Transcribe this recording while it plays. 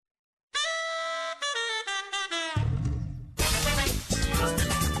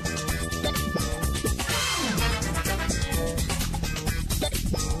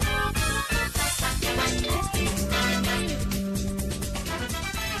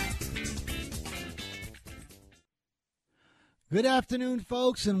Good afternoon,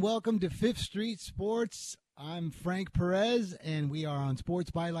 folks, and welcome to Fifth Street Sports. I'm Frank Perez, and we are on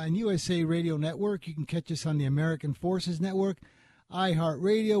Sports Byline USA Radio Network. You can catch us on the American Forces Network,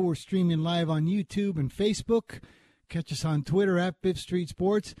 iHeartRadio. We're streaming live on YouTube and Facebook. Catch us on Twitter at Fifth Street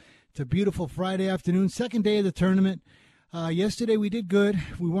Sports. It's a beautiful Friday afternoon, second day of the tournament. Yesterday we did good.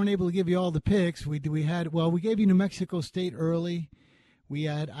 We weren't able to give you all the picks. We gave you New Mexico State early.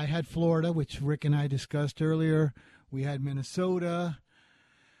 I had Florida, which Rick and I discussed earlier. We had Minnesota.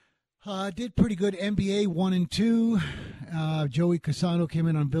 Did pretty good. NBA 1-2. Joey Casano came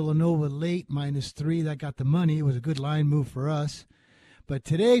in on Villanova late, -3. That got the money. It was a good line move for us. But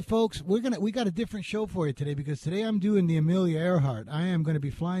today, folks, we got a different show for you today, because today I'm doing the Amelia Earhart. I am going to be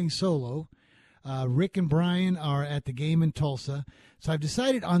flying solo. Rick and Brian are at the game in Tulsa. So I've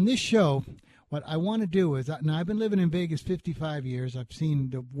decided on this show, what I want to do is, now I've been living in Vegas 55 years. I've seen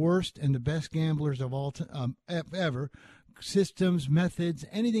the worst and the best gamblers of all ever, systems, methods,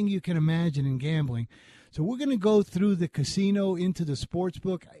 anything you can imagine in gambling. So we're going to go through the casino, into the sports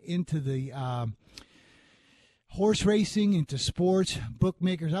book, into the horse racing, into sports,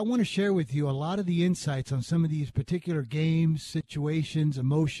 bookmakers. I want to share with you a lot of the insights on some of these particular games, situations,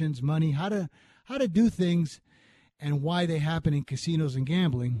 emotions, money, how to do things and why they happen in casinos and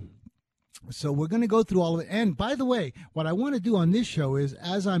gambling. So we're going to go through all of it. And by the way, what I want to do on this show is,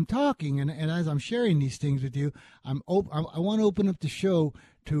 as I'm talking and as I'm sharing these things with you, I want to open up the show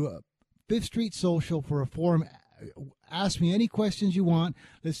to Fifth Street Social for a forum. Ask me any questions you want.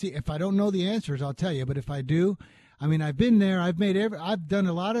 Let's see. If I don't know the answers, I'll tell you. But if I do, I mean, I've been there. I've had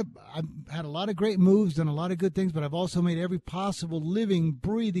a lot of great moves, done a lot of good things, but I've also made every possible living,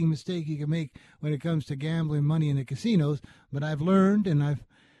 breathing mistake you can make when it comes to gambling money in the casinos. But I've learned, and I've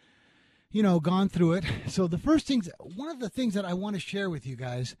gone through it. So one of the things that I want to share with you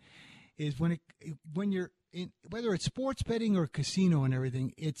guys is when you're in, whether it's sports betting or casino and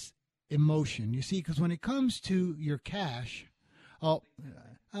everything, it's emotion. You see, because when it comes to your cash,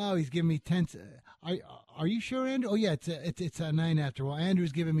 he's giving me 10. Are you sure, Andrew? Oh yeah, it's a 9 after. Well,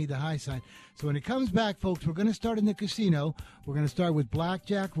 Andrew's giving me the high sign. So when it comes back, folks, we're going to start in the casino. We're going to start with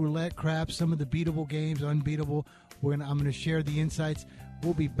blackjack, roulette, craps, some of the beatable games, unbeatable. I'm going to share the insights.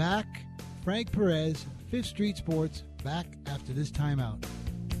 We'll be back. Frank Perez, Fifth Street Sports, back after this timeout.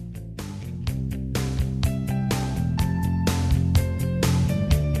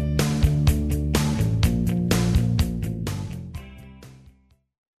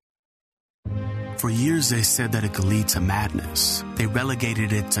 For years, they said that it could lead to madness. They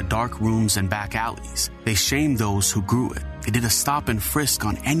relegated it to dark rooms and back alleys. They shamed those who grew it. They did a stop and frisk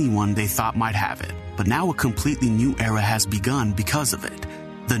on anyone they thought might have it. But now a completely new era has begun because of it.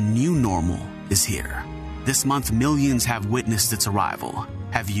 The new normal is here. This month, millions have witnessed its arrival.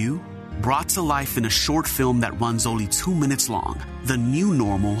 Have you? Brought to life in a short film that runs only 2 minutes long, the new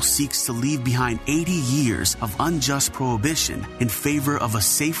normal seeks to leave behind 80 years of unjust prohibition in favor of a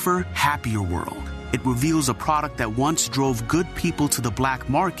safer, happier world. It reveals a product that once drove good people to the black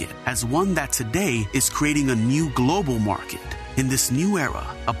market as one that today is creating a new global market. In this new era,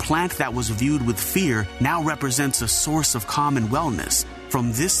 a plant that was viewed with fear now represents a source of calm and wellness.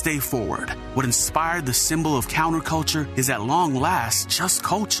 From this day forward, what inspired the symbol of counterculture is at long last just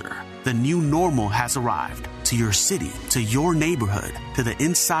culture. The new normal has arrived to your city, to your neighborhood, to the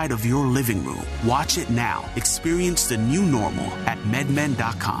inside of your living room. Watch it now. Experience the new normal at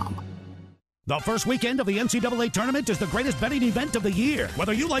medmen.com. The first weekend of the NCAA tournament is the greatest betting event of the year.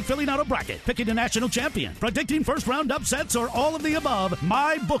 Whether you like filling out a bracket, picking a national champion, predicting first-round upsets, or all of the above,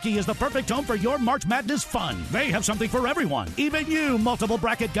 MyBookie is the perfect home for your March Madness fun. They have something for everyone, even you, multiple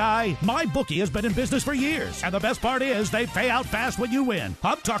bracket guy. MyBookie has been in business for years, and the best part is they pay out fast when you win.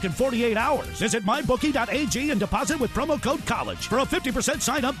 I'm talking 48 hours. Visit mybookie.ag and deposit with promo code COLLEGE for a 50%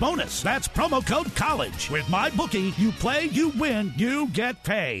 sign-up bonus. That's promo code COLLEGE. With MyBookie, you play, you win, you get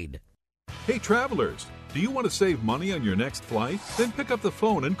paid. Hey travelers, do you want to save money on your next flight? Then pick up the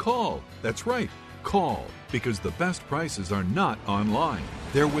phone and call. That's right, call, because the best prices are not online.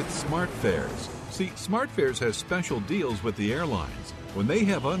 They're with SmartFares. See, SmartFares has special deals with the airlines. When they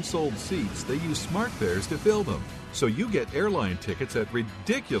have unsold seats, they use SmartFares to fill them. So you get airline tickets at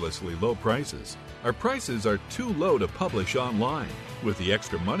ridiculously low prices. Our prices are too low to publish online. With the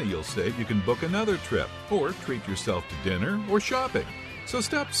extra money you'll save, you can book another trip or treat yourself to dinner or shopping. So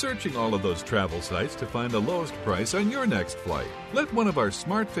stop searching all of those travel sites to find the lowest price on your next flight. Let one of our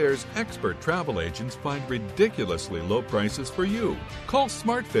SmartFares expert travel agents find ridiculously low prices for you. Call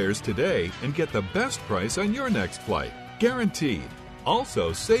SmartFares today and get the best price on your next flight. Guaranteed.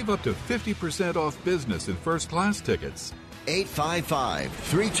 Also, save up to 50% off business and first-class tickets.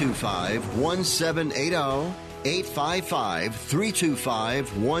 855-325-1780.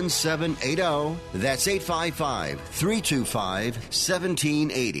 855-325-1780. That's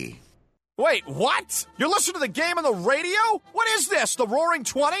 855-325-1780. Wait, what? You're listening to the game on the radio? What is this, the Roaring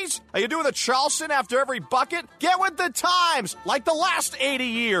 20s? Are you doing the Charleston after every bucket? Get with the times, like the last 80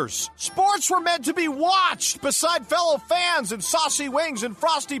 years. Sports were meant to be watched beside fellow fans and saucy wings and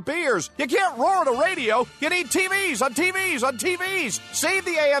frosty beers. You can't roar on a radio. You need TVs on TVs on TVs. Save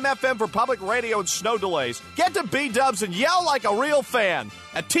the AM/FM for public radio and snow delays. Get to B-dubs and yell like a real fan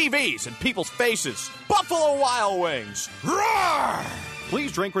at TVs and people's faces. Buffalo Wild Wings. Roar!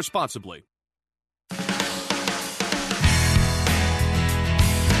 Please drink responsibly.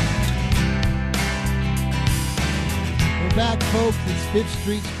 We're back, folks. It's Fifth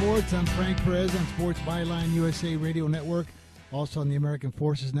Street Sports. I'm Frank Perez on Sports Byline USA Radio Network, also on the American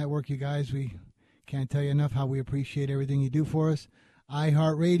Forces Network. You guys, we can't tell you enough how we appreciate everything you do for us.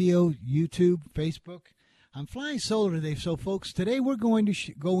 iHeartRadio, YouTube, Facebook. I'm flying solo today, so folks, today we're going to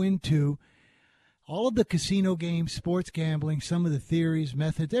go into all of the casino games, sports gambling, some of the theories,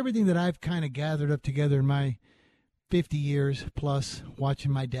 methods, everything that I've kind of gathered up together in my 50 years plus, watching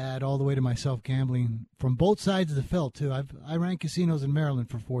my dad all the way to myself gambling from both sides of the felt, too. I ran casinos in Maryland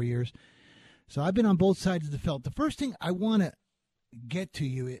for 4 years, so I've been on both sides of the felt. The first thing I want to get to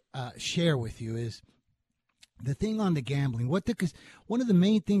you, share with you, is the thing on the gambling. One of the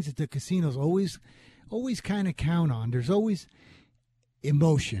main things that the casinos always kind of count on, there's always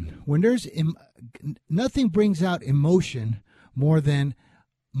emotion. When there's nothing brings out emotion more than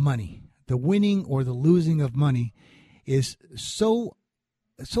money. The winning or the losing of money is so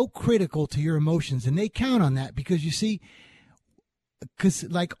critical to your emotions, and they count on that because, you see, because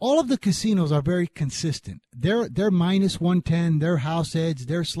like all of the casinos are very consistent. They're minus 110, their house edge,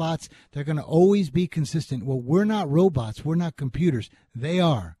 their slots, they're going to always be consistent. Well, we're not robots, we're not computers. They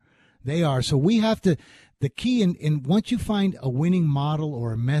are. So we have to, the key in once you find a winning model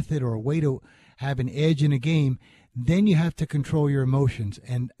or a method or a way to have an edge in a game, then you have to control your emotions,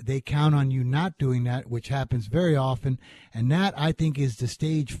 and they count on you not doing that, which happens very often. And that, I think, is the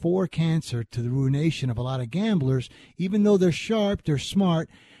stage 4 cancer to the ruination of a lot of gamblers. Even though they're sharp, they're smart,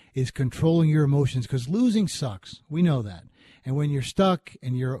 is controlling your emotions, because losing sucks. We know that. And when you're stuck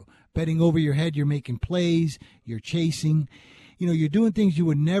and you're betting over your head, you're making plays, you're chasing, you're doing things you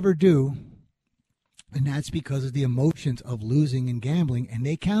would never do. And that's because of the emotions of losing and gambling, and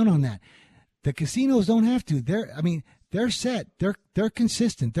they count on that. The casinos don't have to. They're set. They're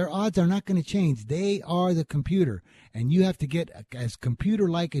consistent. Their odds are not going to change. They are the computer, and you have to get as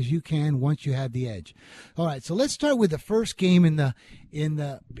computer-like as you can once you have the edge. All right, so let's start with the first game in the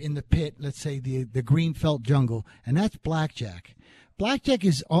pit. Let's say the green felt jungle, and that's blackjack. Blackjack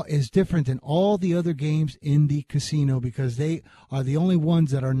is different than all the other games in the casino because they are the only ones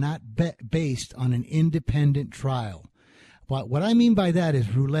that are not based on an independent trial. But what I mean by that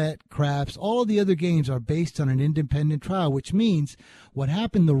is roulette, craps, all of the other games are based on an independent trial, which means what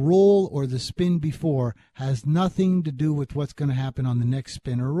happened the roll or the spin before has nothing to do with what's going to happen on the next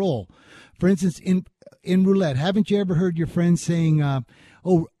spin or roll. For instance, in roulette, haven't you ever heard your friends saying,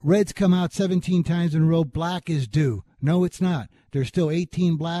 red's come out 17 times in a row, black is due? No, it's not. There's still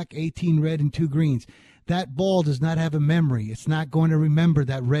 18 black, 18 red, and 2 greens. That ball does not have a memory. It's not going to remember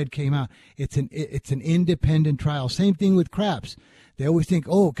that red came out. It's an independent trial. Same thing with craps. They always think,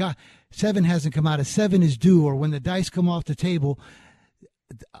 oh, God, 7 hasn't come out. A 7 is due. Or when the dice come off the table,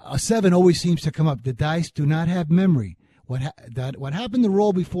 a 7 always seems to come up. The dice do not have memory. What happened the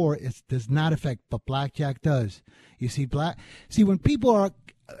roll before does not affect, but blackjack does. You see, when people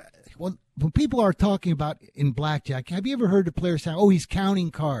are talking about in blackjack, have you ever heard the player say, oh, he's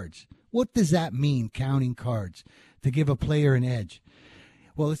counting cards? What does that mean, counting cards, to give a player an edge?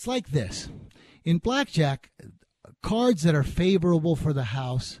 Well, it's like this. In blackjack, cards that are favorable for the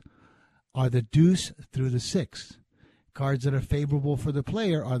house are the deuce through the 6. Cards that are favorable for the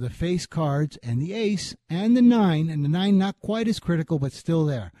player are the face cards and the ace and the 9, and the 9 not quite as critical, but still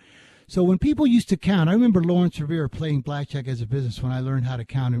there. So when people used to count, I remember Lawrence Revere playing blackjack as a business when I learned how to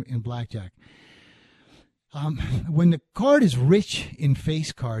count in blackjack. When the card is rich in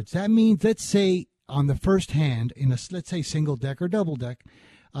face cards, that means, let's say on the first hand, in let's say single deck or double deck,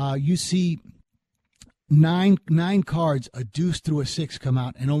 you see nine cards, a deuce through a 6 come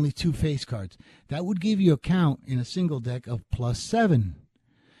out, and only 2 face cards. That would give you a count in a single deck of +7.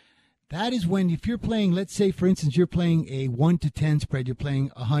 That is when, if you're playing, let's say, for instance, you're playing a 1 to 10 spread, you're playing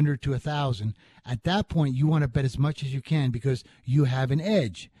 100 to 1,000. At that point, you want to bet as much as you can because you have an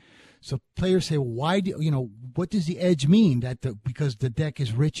edge. So players say, why do what does the edge mean? Because the deck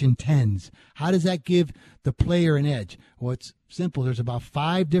is rich in tens. How does that give the player an edge? Well, it's simple. There's about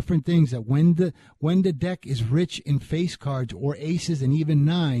 5 different things that when the deck is rich in face cards or aces and even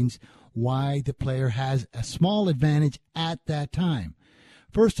nines, why the player has a small advantage at that time.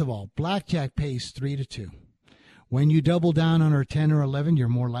 First of all, blackjack pays 3-2. When you double down on a 10 or 11, you're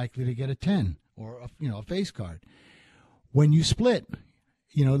more likely to get a 10 or a face card. When you split,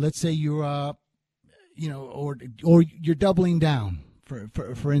 let's say you're or you're doubling down.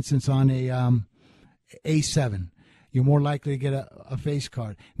 For instance, on a A7, you're more likely to get a face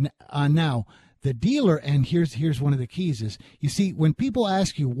card. Now, the dealer, and here's one of the keys is, you see, when people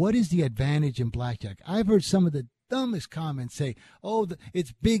ask you what is the advantage in blackjack, I've heard some of the dumbest comments say,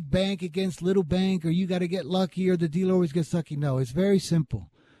 it's big bank against little bank, or you got to get lucky, or the dealer always gets lucky. No, it's very simple.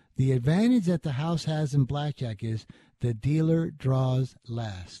 The advantage that the house has in blackjack is the dealer draws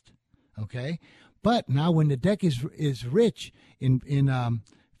last. Okay? But now when the deck is rich in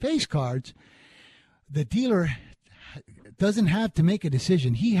face cards, the dealer doesn't have to make a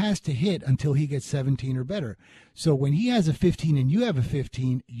decision. He has to hit until he gets 17 or better. So when he has a 15 and you have a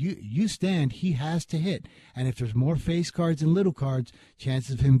 15, you stand, he has to hit. And if there's more face cards and little cards,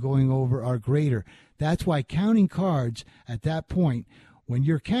 chances of him going over are greater. That's why counting cards at that point, when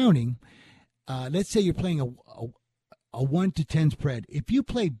you're counting, let's say you're playing a 1 to 10 spread. If you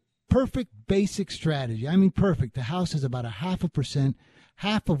play perfect basic strategy, I mean perfect, the house is about 0.5%,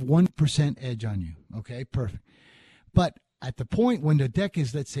 1% edge on you. Okay, perfect. But at the point when the deck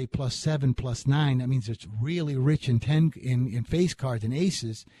is, let's say, +7, +9, that means it's really rich in 10 in face cards and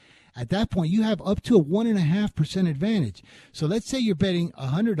aces. At that point, you have up to a 1.5% advantage. So let's say you're betting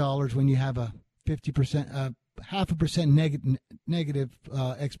 $100 when you have a 50%, 0.5% negative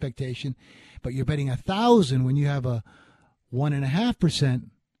expectation, but you're betting 1,000 when you have a 1.5%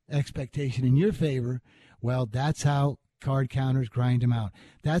 expectation in your favor. Well, that's how card counters grind them out.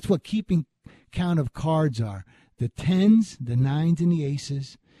 That's what keeping count of cards are. The 10s, the 9s, and the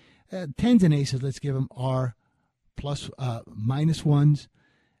aces, 10s and aces, let's give them, are minus ones,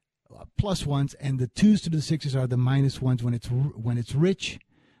 plus ones, and the 2s to the 6s are the minus ones. When it's rich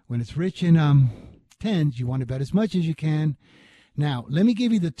in 10s, you want to bet as much as you can. Now, let me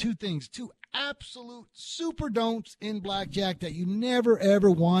give you the two absolute super don'ts in blackjack that you never ever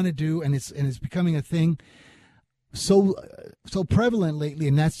want to do, and it's becoming a thing so prevalent lately,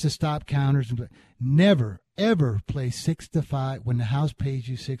 and that's to stop counters. Never ever play 6 to 5 when the house pays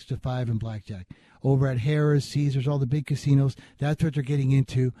you 6 to 5 in blackjack. Over at Harrah's, Caesars, all the big casinos, that's what they're getting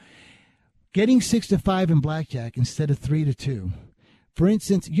into. Getting 6 to 5 in blackjack instead of 3 to 2. For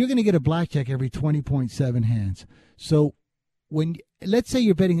instance, you're going to get a blackjack every 20.7 hands. So let's say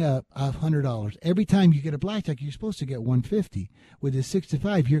you're betting $100. Every time you get a blackjack, you're supposed to get 150. With a 6 to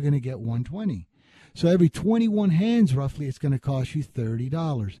 5, you're going to get 120. So every 21 hands, roughly, it's going to cost you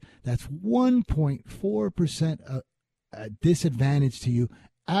 $30. That's 1.4% disadvantage to you.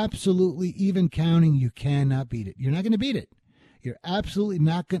 Absolutely, even counting, you cannot beat it. You're not going to beat it. You're absolutely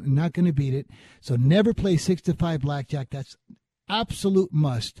not going to beat it. So never play 6 to 5 blackjack. That's absolute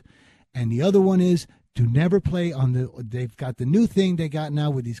must. And the other one is to never play they've got the new thing they got now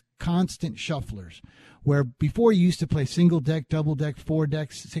with these constant shufflers, where before you used to play single deck, double deck, 4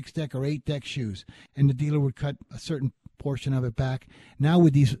 deck, 6 deck, or 8 deck shoes, and the dealer would cut a certain portion of it back. Now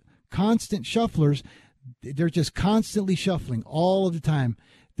with these constant shufflers, they're just constantly shuffling all of the time.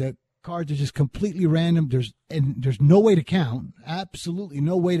 The cards are just completely random. There's no way to count. Absolutely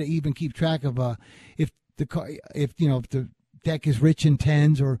no way to even keep track of if the deck is rich in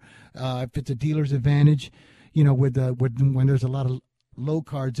 10s, or if it's a dealer's advantage, when there's a lot of low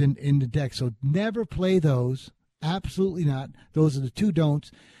cards in the deck. So never play those. Absolutely not. Those are the two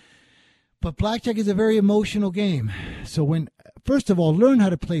don'ts. But blackjack is a very emotional game. So first of all, learn how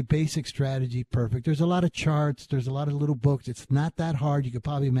to play basic strategy perfect. There's a lot of charts. There's a lot of little books. It's not that hard. You could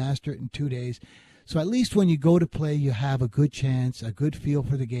probably master it in 2 days. So at least when you go to play, you have a good chance, a good feel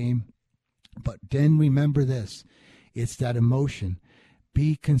for the game. But then remember this. It's that emotion.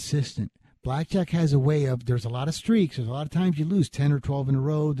 Be consistent. Blackjack has a way of, there's a lot of streaks. There's a lot of times you lose 10 or 12 in a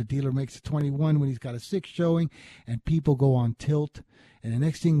row. The dealer makes a 21 when he's got a 6 showing, and people go on tilt. And the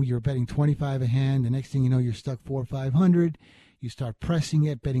next thing, you're betting 25 a hand. The next thing you know, you're stuck 400 or 500. You start pressing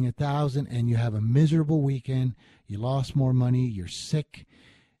it, betting 1,000, and you have a miserable weekend. You lost more money. You're sick.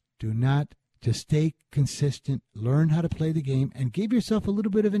 Just stay consistent. Learn how to play the game and give yourself a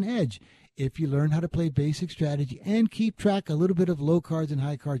little bit of an edge. If you learn how to play basic strategy and keep track a little bit of low cards and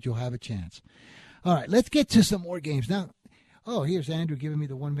high cards, you'll have a chance. All right, let's get to some more games. Now, Oh, here's Andrew giving me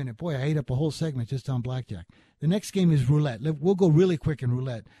the 1 minute. Boy, I ate up a whole segment just on blackjack. The next game is roulette. We'll go really quick in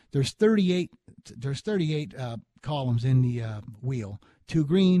roulette. There's 38 columns in the wheel. 2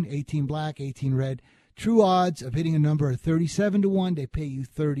 green, 18 black, 18 red. True odds of hitting a number are 37 to 1. They pay you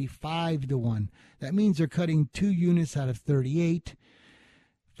 35 to 1. That means they're cutting 2 units out of 38.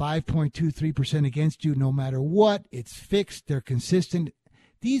 5.23% against you no matter what. It's fixed. They're consistent.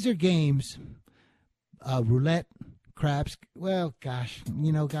 These are games, roulette, craps. Well, gosh,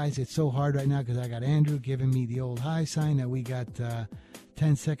 guys, it's so hard right now because I got Andrew giving me the old high sign that we got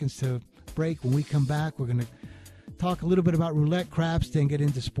 10 seconds to break. When we come back, we're going to talk a little bit about roulette, craps, then get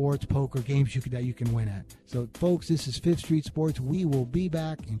into sports, poker, games that you can win at. So, folks, this is Fifth Street Sports. We will be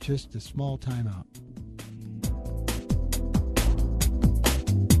back in just a small timeout.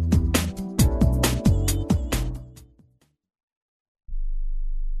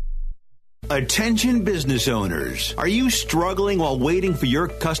 Attention business owners. Are you struggling while waiting for your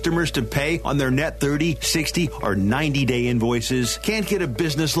customers to pay on their net 30, 60, or 90-day invoices? Can't get a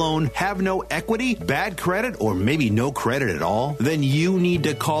business loan? Have no equity? Bad credit? Or maybe no credit at all? Then you need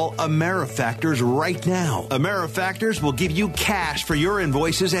to call AmeriFactors right now. AmeriFactors will give you cash for your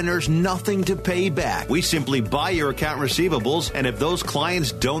invoices and there's nothing to pay back. We simply buy your account receivables, and if those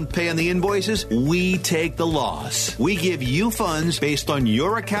clients don't pay on the invoices, we take the loss. We give you funds based on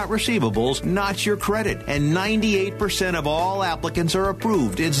your account receivables, not your credit. And 98% of all applicants are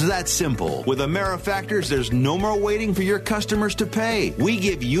approved. It's that simple. With AmeriFactors, there's no more waiting for your customers to pay. We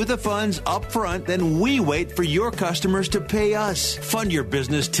give you the funds up front, then we wait for your customers to pay us. Fund your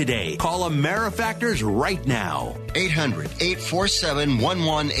business today. Call AmeriFactors right now.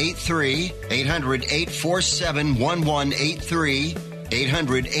 800-847-1183. 800-847-1183.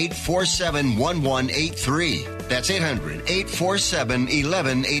 800-847-1183. That's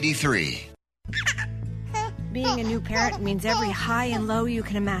 800-847-1183. Being a new parent means every high and low you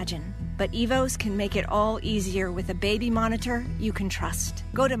can imagine. But Evos can make it all easier with a baby monitor you can trust.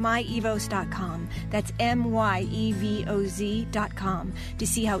 Go to myevos.com, that's MYEVOZ.com, to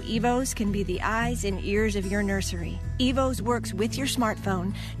see how Evos can be the eyes and ears of your nursery. Evos works with your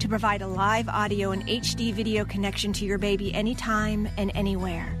smartphone to provide a live audio and HD video connection to your baby anytime and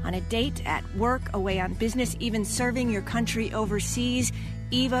anywhere. On a date, at work, away on business, even serving your country overseas,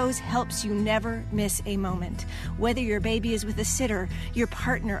 Evos helps you never miss a moment. Whether your baby is with a sitter, your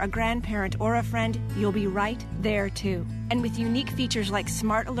partner, a grandparent, or a friend, you'll be right there too. And with unique features like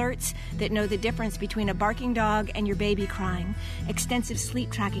smart alerts that know the difference between a barking dog and your baby crying, extensive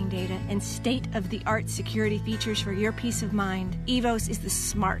sleep tracking data, and state-of-the-art security features for your peace of mind, Evos is the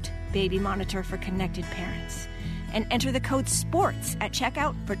smart baby monitor for connected parents. And enter the code SPORTS at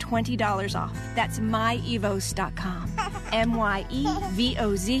checkout for $20 off. That's myevos.com. MYEVOZ.com.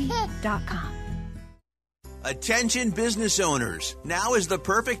 Attention business owners. Now is the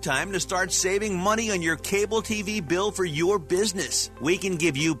perfect time to start saving money on your cable TV bill for your business. We can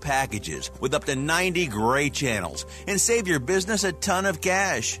give you packages with up to 90 great channels and save your business a ton of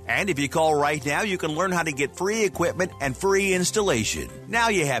cash. And if you call right now, you can learn how to get free equipment and free installation. Now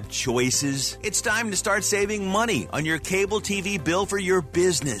you have choices. It's time to start saving money on your cable TV bill for your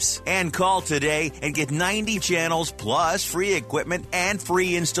business. And call today and get 90 channels plus free equipment and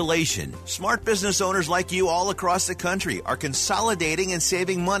free installation. Smart business owners like you all across the country are consolidating and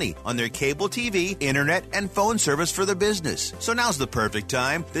saving money on their cable TV, internet, and phone service for the business. So now's the perfect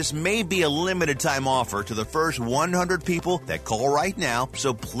time. This may be a limited time offer to the first 100 people that call right now.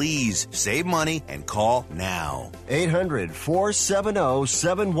 So please save money and call now.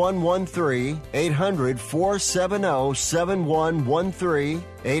 800-470-7113. 800-470-7113.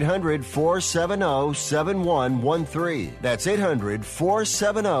 800-470-7113. That's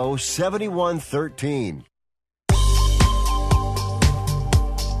 800-470-7113.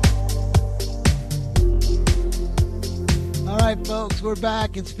 All right, folks, we're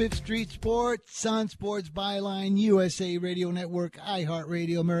back. It's Fifth Street Sports, Sun Sports Byline, USA Radio Network,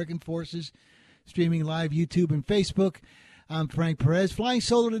 iHeartRadio, American Forces, streaming live, YouTube and Facebook. I'm Frank Perez. Flying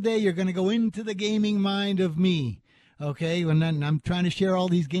solo today, you're going to go into the gaming mind of me, okay? And then I'm trying to share all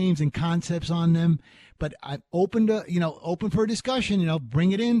these games and concepts on them. But I'm open to, open for a discussion,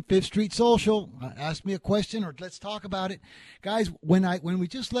 bring it in, Fifth Street Social, ask me a question or let's talk about it. Guys, when we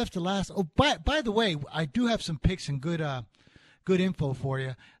just left the last, by the way, I do have some picks and good info for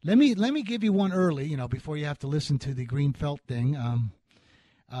you. Let me give you one early, before you have to listen to the green felt thing.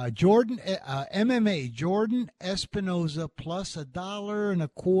 Jordan MMA, Jordan Espinoza plus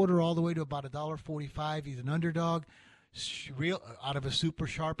 $1.25 all the way to about $1.45. He's an underdog. Real out of a super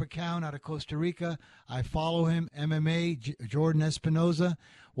sharp account out of Costa Rica. I follow him. MMA Jordan Espinoza.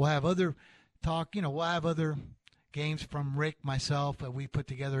 We'll have other talk. We'll have other games from Rick, myself, that we put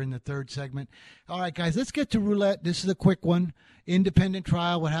together in the third segment. All right, guys, let's get to roulette. This is a quick one. Independent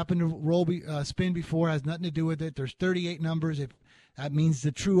trial. What happened to spin before has nothing to do with it. There's 38 numbers. If that means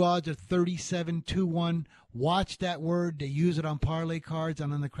the true odds are 37-1. Watch that word. They use it on parlay cards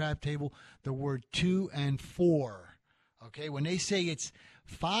and on the crap table. The word 2 and 4. Okay, when they say it's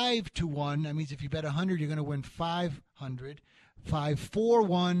 5-1, that means if you bet 100, you're going to win 500.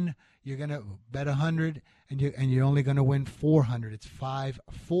 5-4-1, you're going to bet 100, and you're only going to win 400. It's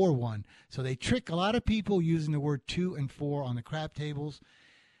 5-4-1. So they trick a lot of people using the word 2 and 4 on the crap tables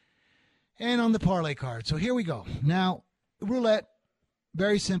and on the parlay card. So here we go. Now, roulette,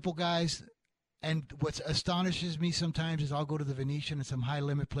 very simple, guys. And what astonishes me sometimes is I'll go to the Venetian and some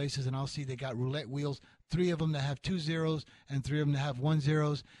high-limit places, and I'll see they got roulette wheels, 3 of them that have 2 zeros and 3 of them that have 1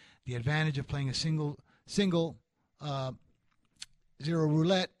 zeros. The advantage of playing a single zero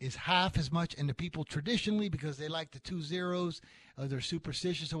roulette is half as much, and the people traditionally, because they like the 2 zeros, or they're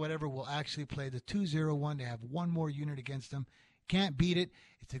superstitious or whatever, will actually play the 2-0-1. They have one more unit against them. Can't beat it.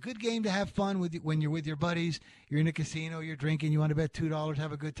 It's a good game to have fun with when you're with your buddies. You're in a casino, you're drinking, you want to bet $2,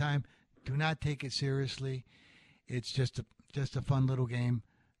 have a good time. Do not take it seriously. It's just a fun little game.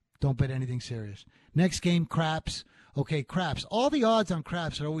 Don't bet anything serious. Next game, craps. Okay, craps. All the odds on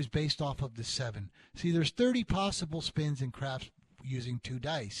craps are always based off of the 7. See, there's 30 possible spins in craps using 2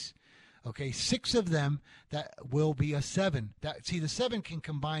 dice. Okay, 6 of them that will be a 7. The 7 can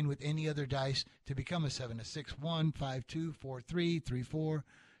combine with any other dice to become a 7. A 6-1, 5-2, 4-3, 3-4,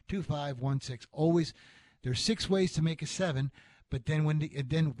 2-5, 1-6. Always, there's 6 ways to make a 7. But then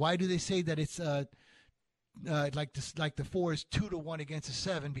why do they say that it's like the 4 is 2-1 against a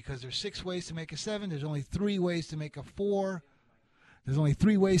 7? Because there's 6 ways to make a 7. There's only 3 ways to make a 4. There's only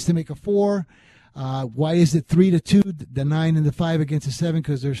 3 ways to make a 4. Why is it 3-2, the 9 and the 5 against a 7?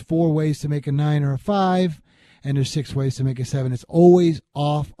 Because there's 4 ways to make a 9 or a 5, and there's 6 ways to make a 7. It's always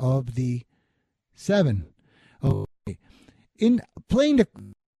off of the 7. Okay. In playing the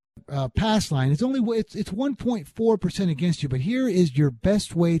pass line, it's 1.4% against you, but here is your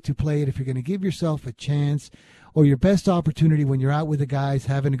best way to play it if you're going to give yourself a chance, or your best opportunity when you're out with the guys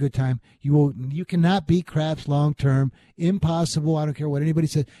having a good time. You cannot beat craps long term. Impossible. I don't care what anybody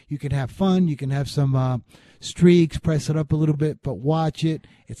says. You can have fun. You can have some streaks, press it up a little bit, but watch it.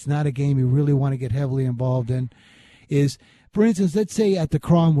 It's not a game you really want to get heavily involved in. For instance, let's say at the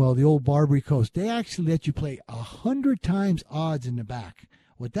Cromwell, the old Barbary Coast, they actually let you play 100 times odds in the back.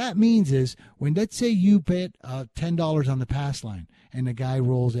 What that means is when, let's say you bet $10 on the pass line and the guy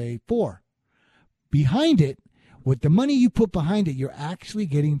rolls a 4. Behind it, with the money you put behind it, you're actually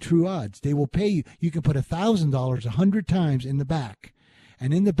getting true odds. They will pay you. You can put $1,000 100 times in the back.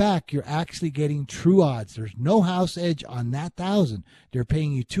 And in the back, you're actually getting true odds. There's no house edge on that 1,000. They're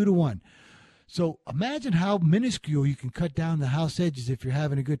paying you 2-1. So imagine how minuscule you can cut down the house edges if you're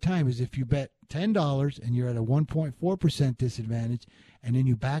having a good time. Is if you bet $10 and you're at a 1.4% disadvantage, and then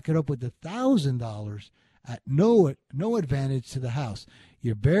you back it up with $1,000 at no advantage to the house.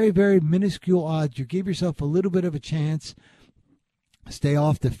 You're very, very minuscule odds. You give yourself a little bit of a chance. Stay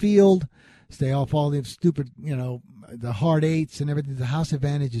off the field. Stay off all the stupid, the hard 8s and everything. The house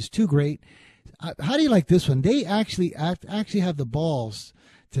advantage is too great. How do you like this one? They actually have the balls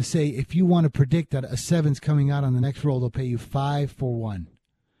to say if you want to predict that a 7's coming out on the next roll, they'll pay you 5-1.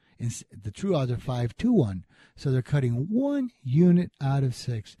 And the true odds are 5-1. So they're cutting 1 unit out of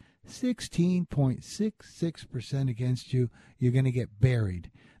 6. 16.66% against you. You're going to get buried.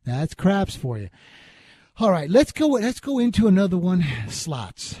 Now, that's craps for you. All right, let's go into another one,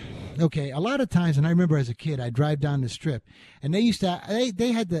 slots. Okay, a lot of times, and I remember as a kid, I'd drive down the strip, and they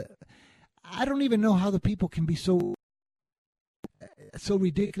had the, I don't even know how the people can be so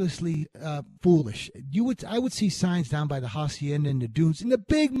ridiculously foolish. I would see signs down by the Hacienda and the Dunes, and the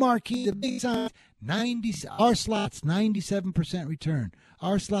big marquee, the big signs, our slots, 97% return.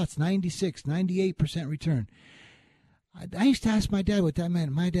 Our slots, 96, 98% return. I used to ask my dad what that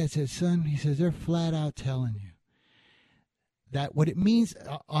meant. My dad said, son, he says, they're flat out telling you that what it means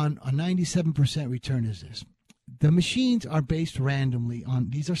on a 97% return is this. The machines are based randomly on,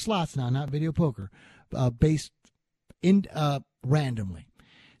 these are slots now, not video poker, based in randomly.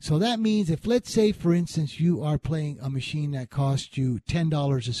 So that means if, let's say, for instance, you are playing a machine that costs you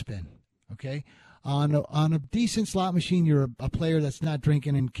 $10 a spin, okay? On a decent slot machine, you're a player that's not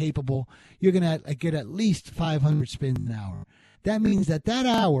drinking and capable, you're going to get at least 500 spins an hour. That means that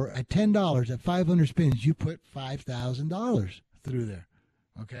hour at $10, at 500 spins, you put $5,000 through there,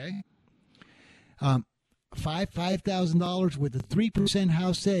 okay? $5,000 with a 3%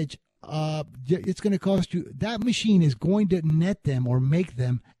 house edge, it's going to cost you, that machine is going to net them or make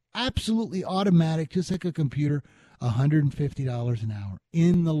them absolutely automatic, just like a computer, $150 an hour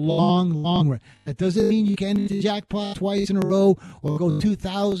in the long run. That doesn't mean you can't hit the jackpot twice in a row or go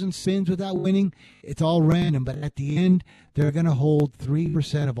 2,000 spins without winning. It's all random, but at the end, they're going to hold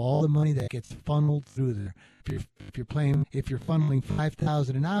 3% of all the money that gets funneled through there. If you're funneling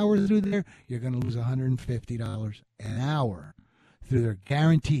 5,000 an hour through there, you're going to lose $150 an hour through there,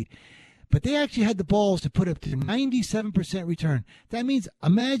 guaranteed. But they actually had the balls to put up to 97% return. That means,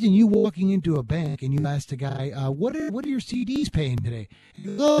 imagine you walking into a bank and you ask the guy, what are your CDs paying today? He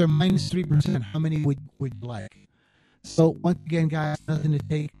goes, oh, they're minus 3%. How many would you like? So once again, guys, nothing to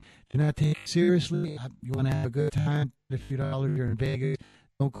take. Do not take it seriously. You want to have a good time. A few dollars, you're in Vegas.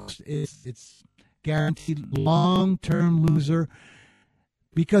 It's guaranteed long-term loser.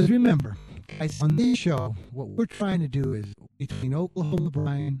 Because remember, guys, on this show, what we're trying to do is, between Oklahoma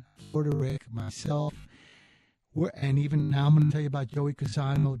Brian, Florida Rick, myself, and even now I'm going to tell you about Joey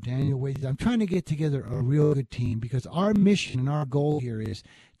Casano, Daniel Wade. I'm trying to get together a real good team because our mission and our goal here is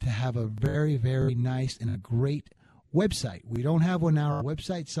to have a very, very nice and a great website. We don't have one now. Our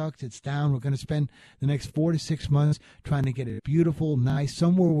website sucks. It's down. We're going to spend the next 4 to 6 months trying to get it beautiful, nice,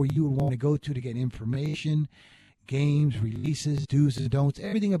 somewhere where you would want to go to get information, games, releases, do's and don'ts,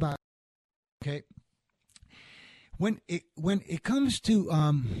 everything about it. Okay. When it comes to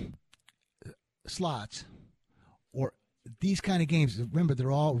slots or these kind of games, remember,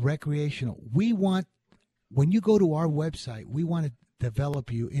 they're all recreational. When you go to our website, we want to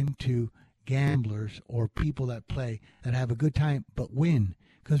develop you into gamblers or people that play, that have a good time, but win.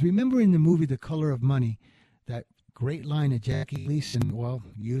 Because remember in the movie The Color of Money, that great line that Jackie Gleason,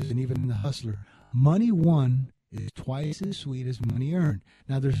 used, and even in The Hustler, money won is twice as sweet as money earned.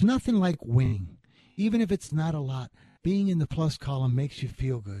 Now, there's nothing like winning. Even if it's not a lot, being in the plus column makes you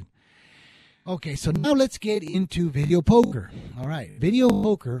feel good. Okay, so now let's get into video poker. All right, video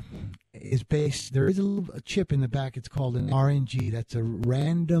poker is based, there is a chip in the back. It's called an RNG. That's a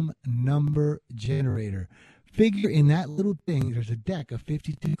random number generator. Figure in that little thing, there's a deck of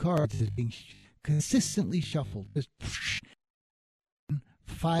 52 cards that's being consistently shuffled. Just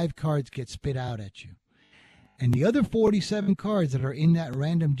 5 cards get spit out at you. And the other 47 cards that are in that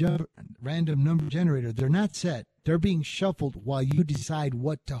random number generator, they're not set. They're being shuffled while you decide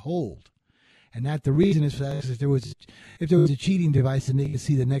what to hold. And that the reason is for that is if there was a cheating device and they could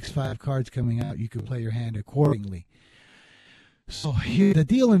see the next 5 cards coming out, you could play your hand accordingly. So here, the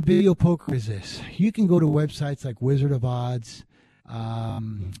deal in video poker is this. You can go to websites like Wizard of Odds.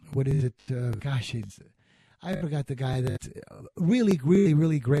 What is it? I forgot the guy that really, really,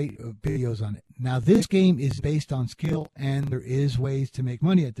 really great videos on it. Now, this game is based on skill, and there is ways to make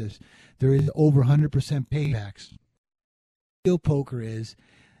money at this. There is over 100% paybacks. Video poker is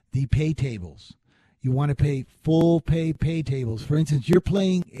the pay tables. You want to pay full pay tables. For instance, you're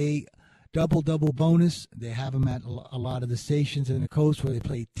playing a double bonus. They have them at a lot of the stations in the coast where they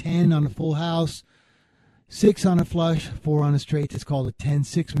play 10 on a full house, 6 on a flush, 4 on a straight. It's called a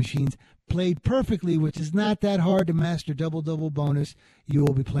 10-6 machines. Played perfectly, which is not that hard to master double bonus. You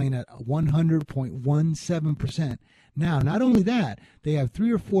will be playing at 100.17%. Now, not only that, they have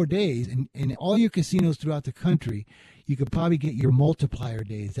 3 or 4 days, and in all your casinos throughout the country, you could probably get your multiplier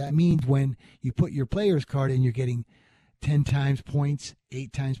days. That means when you put your player's card in, you're getting 10 times points,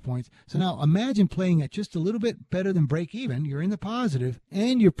 8 times points. So now imagine playing at just a little bit better than break even. You're in the positive,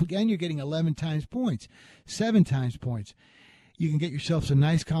 and you're getting 11 times points, 7 times points. You can get yourself some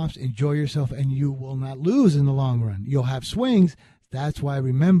nice comps, enjoy yourself, and you will not lose in the long run. You'll have swings. That's why,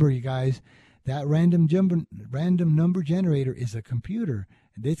 remember, you guys, that random number generator is a computer.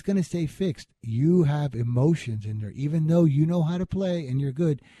 It's going to stay fixed. You have emotions in there. Even though you know how to play and you're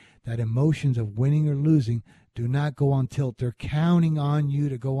good, that emotions of winning or losing do not go on tilt. They're counting on you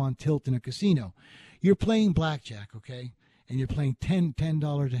to go on tilt in a casino. You're playing blackjack, okay, and you're playing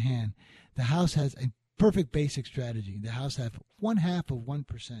 $10 a hand. The house has a perfect basic strategy. The house have 1/2 of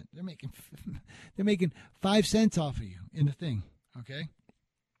 1%. They're making 5 cents off of you in the thing, okay?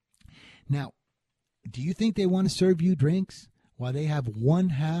 Now, do you think they want to serve you drinks while they have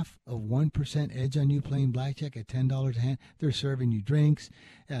 1/2 of 1% edge on you playing blackjack at $10 a hand? They're serving you drinks.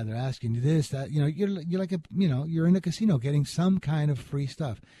 Yeah, they're asking you this, that. You know, you're like you're in a casino getting some kind of free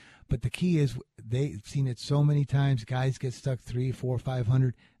stuff. But the key is they've seen it so many times. Guys get stuck 300, 400,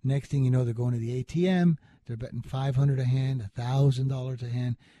 500. Next thing you know, they're going to the ATM. They're betting $500 a hand, $1,000 a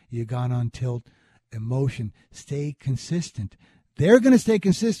hand. You've gone on tilt. Emotion. Stay consistent. They're going to stay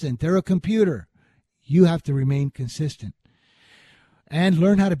consistent. They're a computer. You have to remain consistent. And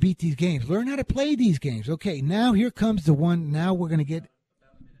learn how to beat these games. Learn how to play these games. Okay, now here comes the one. Now we're going to get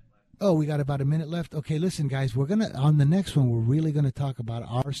Oh, we got about a minute left. Okay, listen, guys, on the next one, we're really gonna talk about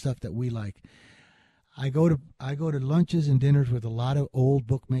our stuff that we like. I go to lunches and dinners with a lot of old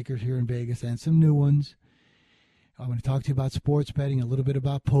bookmakers here in Vegas and some new ones. I'm going to talk to you about sports betting, a little bit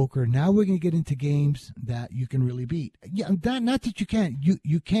about poker. Now we're going to get into games that you can really beat. Yeah, not that you can't.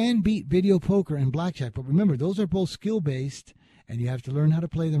 You can beat video poker and blackjack, but remember, those are both skill-based, and you have to learn how to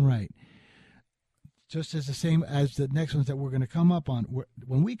play them right. Just as the same as the next ones that we're going to come up on.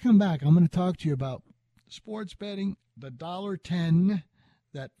 When we come back, I'm going to talk to you about sports betting, the $10,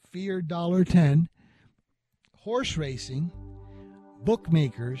 that feared $10, horse racing,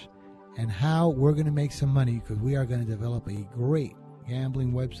 bookmakers, and how we're going to make some money, because we are going to develop a great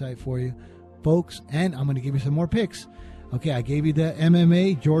gambling website for you, folks, and I'm going to give you some more picks. Okay, I gave you the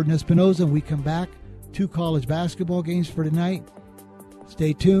MMA, Jordan Espinoza. When we come back, 2 college basketball games for tonight.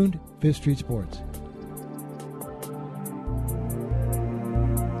 Stay tuned, 5th Street Sports.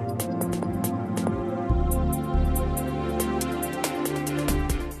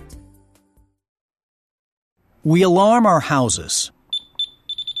 We alarm our houses,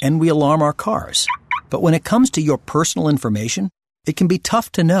 and we alarm our cars. But when it comes to your personal information, it can be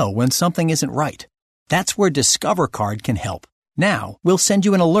tough to know when something isn't right. That's where Discover Card can help. Now, we'll send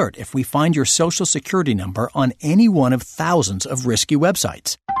you an alert if we find your Social Security number on any one of thousands of risky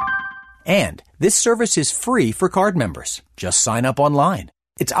websites. And this service is free for card members. Just sign up online.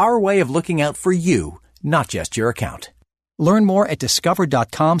 It's our way of looking out for you, not just your account. Learn more at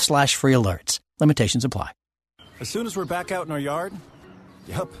discover.com/free alerts. Limitations apply. As soon as we're back out in our yard,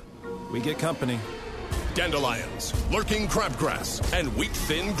 we get company. Dandelions, lurking crabgrass, and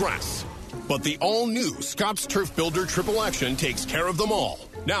wheat-thin grass. But the all-new Scott's Turf Builder Triple Action takes care of them all.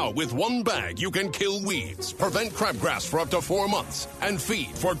 Now, with one bag, you can kill weeds, prevent crabgrass for up to 4 months, and feed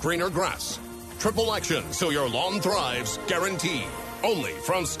for greener grass. Triple Action, so your lawn thrives, guaranteed. Only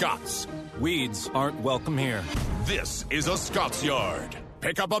from Scott's. Weeds aren't welcome here. This is a Scott's Yard.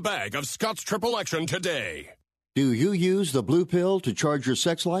 Pick up a bag of Scott's Triple Action today. Do you use the blue pill to charge your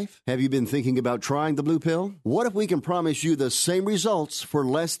sex life? Have you been thinking about trying the blue pill? What if we can promise you the same results for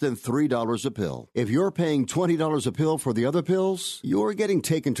less than $3 a pill? If you're paying $20 a pill for the other pills, you're getting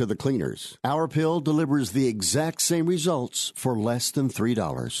taken to the cleaners. Our pill delivers the exact same results for less than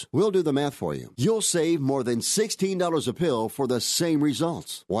 $3. We'll do the math for you. You'll save more than $16 a pill for the same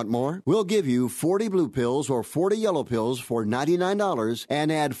results. Want more? We'll give you 40 blue pills or 40 yellow pills for $99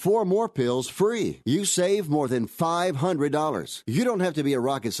 and add 4 more pills free. You save more than $500. You don't have to be a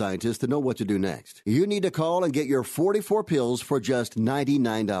rocket scientist to know what to do next. You need to call and get your 44 pills for just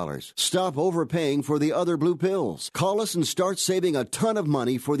 $99. Stop overpaying for the other blue pills. Call us and start saving a ton of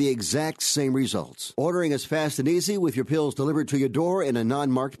money for the exact same results. Ordering is fast and easy with your pills delivered to your door in a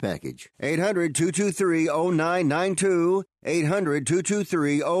non-marked package. 800-223-0992.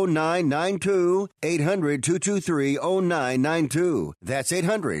 800-223-0992. 800-223-0992. That's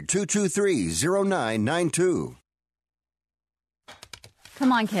 800-223-0992.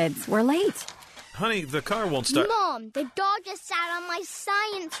 Come on, kids. We're late. Honey, the car won't start. Mom, the dog just sat on my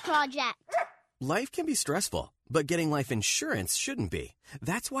science project. Life can be stressful, but getting life insurance shouldn't be.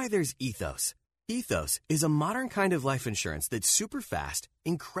 That's why there's Ethos. Ethos is a modern kind of life insurance that's super fast,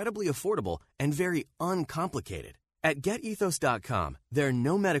 incredibly affordable, and very uncomplicated. At GetEthos.com, there are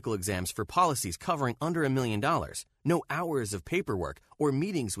no medical exams for policies covering under $1 million, no hours of paperwork, or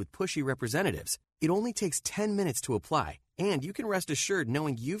meetings with pushy representatives. It only takes 10 minutes to apply, and you can rest assured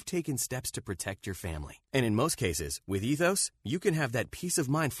knowing you've taken steps to protect your family. And in most cases, with Ethos, you can have that peace of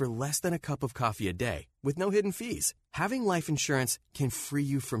mind for less than a cup of coffee a day, with no hidden fees. Having life insurance can free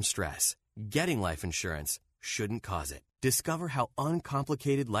you from stress. Getting life insurance shouldn't cause it. Discover how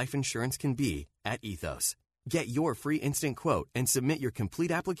uncomplicated life insurance can be at Ethos. Get your free instant quote and submit your complete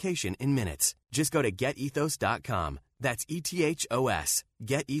application in minutes. Just go to GetEthos.com. That's ETHOS.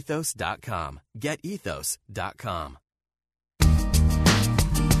 GetEthos.com. GetEthos.com.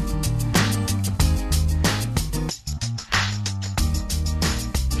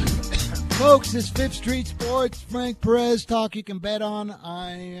 Folks, it's 5th Street Sports. Frank Perez, talk you can bet on.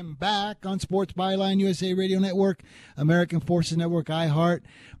 I am back on Sports Byline, USA Radio Network, American Forces Network, iHeart.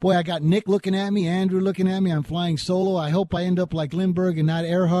 Boy, I got Nick looking at me, Andrew looking at me. I'm flying solo. I hope I end up like Lindbergh and not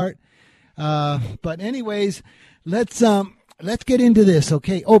Earhart. But anyways, let's get into this,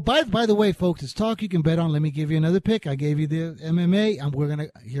 okay? Oh, by the way, folks, it's talk you can bet on. Let me give you another pick. I gave you the MMA.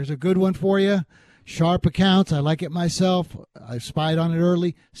 Here's a good one for you. Sharp accounts. I like it myself. I spied on it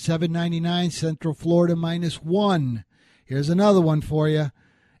early. $7.99. Central Florida -1. Here's another one for you.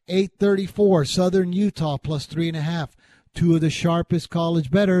 $8.34. Southern Utah +3.5. Two of the sharpest college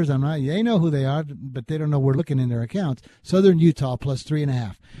bettors. They know who they are, but they don't know we're looking in their accounts. Southern Utah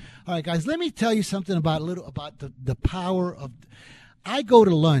 +3.5. All right, guys, let me tell you something about the power of. I go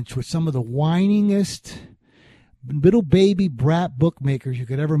to lunch with some of the whiningest little baby brat bookmakers you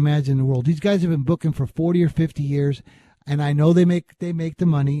could ever imagine in the world. These guys have been booking for 40 or 50 years, and I know they make the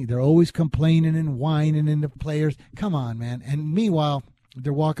money. They're always complaining and whining, and the players, come on, man. And meanwhile,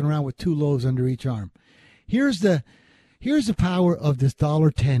 they're walking around with 2 loaves under each arm. Here's the power of this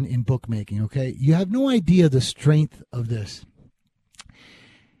 $1.10 in bookmaking, okay? You have no idea the strength of this.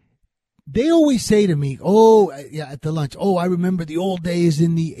 They always say to me, at the lunch, I remember the old days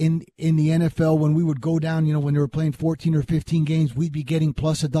in the NFL when we would go down, when they were playing 14 or 15 games, we'd be getting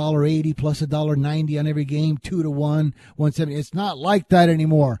plus $1.80, plus $1.90 on every game, 2-1, 170. It's not like that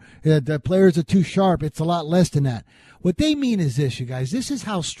anymore. The players are too sharp. It's a lot less than that. What they mean is this, you guys. This is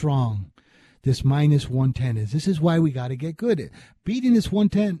how strong this minus 110 is. This is why we got to get good at beating this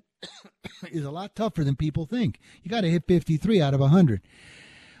 110 is a lot tougher than people think. You got to hit 53 out of 100.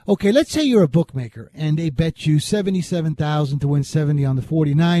 Okay, let's say you're a bookmaker and they bet you $77,000 to win 70 on the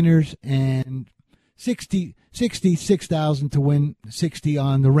 49ers and $66,000 to win 60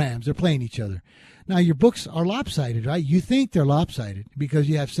 on the Rams. They're playing each other. Now, your books are lopsided, right? You think they're lopsided because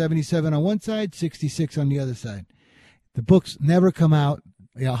you have 77 on one side, 66 on the other side. The books never come out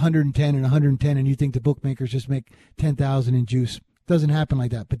 110 and 110, and you think the bookmakers just make 10,000 in juice. Doesn't happen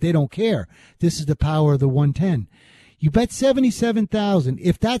like that, but they don't care. This is the power of the 110. You bet 77,000.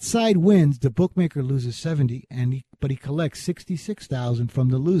 If that side wins, the bookmaker loses 70, but he collects 66,000 from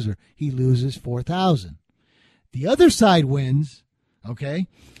the loser. He loses 4,000. The other side wins, okay?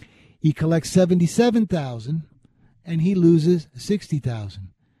 He collects 77,000, and he loses 60,000.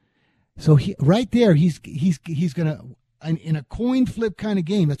 So right there, he's gonna, in a coin flip kind of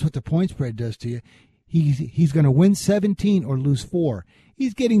game. That's what the point spread does to you. He's gonna win 17 or lose 4.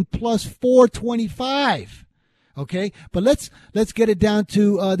 He's getting plus 425. Okay, but let's get it down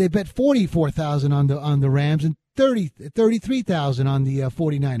to they bet 44,000 on the Rams and 33,000 on the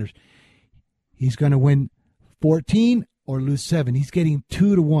 49ers. He's going to win 14 or lose 7. He's getting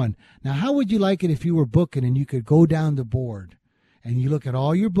 2-1. Now, how would you like it if you were booking and you could go down the board and you look at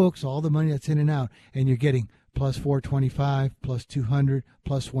all your books, all the money that's in and out, and you're getting plus 425, plus 200,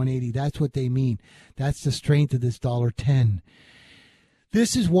 plus 180. That's what they mean. That's the strength of this $1.10.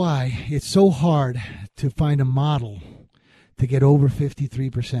 This is why it's so hard to find a model to get over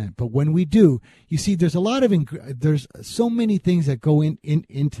 53%. But when we do, you see, there's so many things that go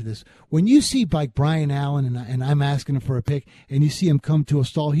into this. When you see like Brian Allen and I'm asking him for a pick, and you see him come to a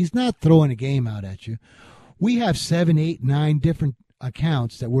stall, he's not throwing a game out at you. We have 7, 8, 9 different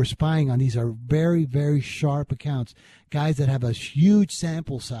accounts that we're spying on. These are very, very sharp accounts, guys that have a huge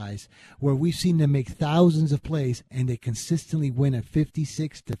sample size where we've seen them make thousands of plays and they consistently win at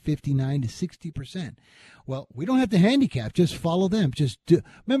 56 to 59 to 60%. Well, we don't have to handicap, just follow them. Just do.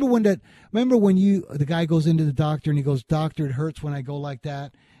 Remember when the guy goes into the doctor and he goes, "Doctor, it hurts when I go like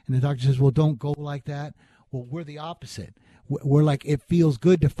that." And the doctor says, "Well, don't go like that." Well, we're the opposite. We're like, it feels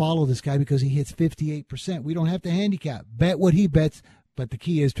good to follow this guy because he hits 58%. We don't have to handicap. Bet what he bets, but the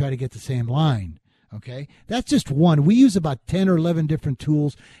key is try to get the same line. Okay? That's just one. We use about 10 or 11 different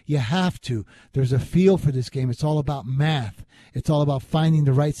tools. You have to. There's a feel for this game. It's all about math. It's all about finding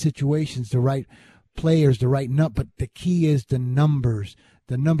the right situations, the right players, the right but the key is the numbers.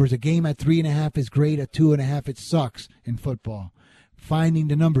 The numbers. A game at 3.5 is great. At 2.5, it sucks in football. Finding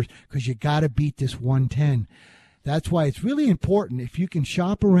the numbers, because you got to beat this 110. That's why it's really important if you can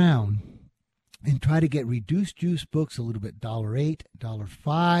shop around and try to get reduced juice books a little bit, $8,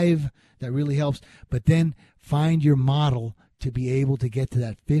 $5. That really helps. But then find your model to be able to get to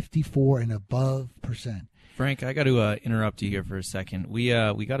that 54 and above %. Frank, I got to interrupt you here for a second. We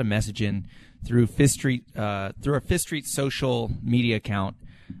got a message in through Fifth Street through our Fifth Street social media account.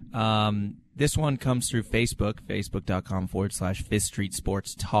 This one comes through Facebook, facebook.com/Fifth Street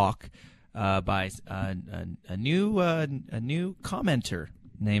Sports Talk, by a new commenter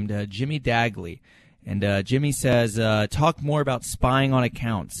named Jimmy Dagley. And Jimmy says, talk more about spying on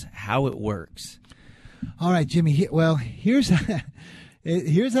accounts, how it works. All right, Jimmy. Well, here's how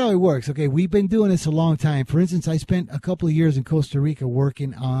it works. Okay, we've been doing this a long time. For instance, I spent a couple of years in Costa Rica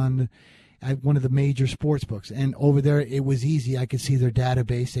working on one of the major sports books, and over there it was easy. I could see their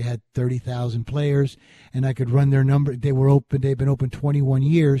database. They had 30,000 players, and I could run their number. They've been open 21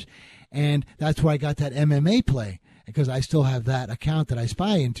 years, and that's where I got that MMA play, because I still have that account that I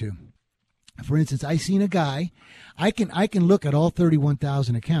spy into. For instance, I seen a guy. I can look at all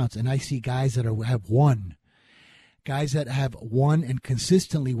 31,000 accounts, and I see guys that have won. guys that have won and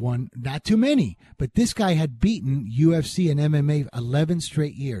consistently won, not too many, but this guy had beaten UFC and MMA 11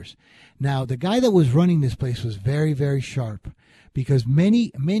 straight years. Now, the guy that was running this place was very, very sharp, because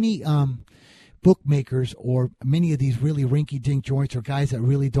many bookmakers or many of these really rinky-dink joints or guys that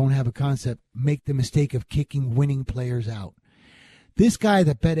really don't have a concept make the mistake of kicking winning players out. This guy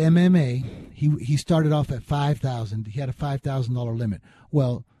that bet MMA, he started off at $5,000. He had a $5,000 limit.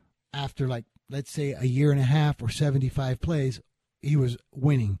 Well, after let's say a year and a half or 75 plays, he was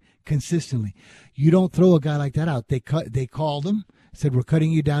winning consistently. You don't throw a guy like that out. They called him, said, we're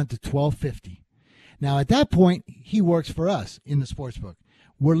cutting you down to $1,250. Now, at that point, he works for us in the sportsbook.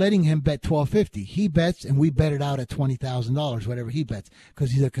 We're letting him bet $1,250. He bets, and we bet it out at $20,000, whatever he bets,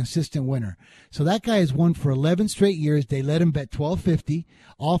 because he's a consistent winner. So that guy has won for 11 straight years. They let him bet $1,250.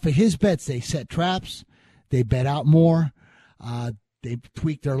 Off of his bets, they set traps. They bet out more. They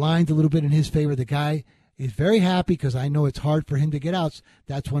tweaked their lines a little bit in his favor. The guy is very happy because I know it's hard for him to get outs.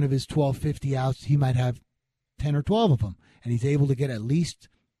 That's one of his $1,250 outs. He might have 10 or 12 of them, and he's able to get at least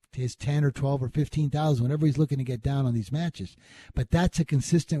his 10 or 12 or 15,000 whenever he's looking to get down on these matches. But that's a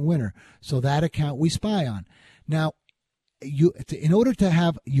consistent winner. So that account we spy on. Now, in order to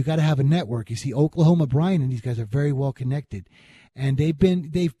have, you got to have a network. You see, Oklahoma Brian and these guys are very well connected, and they've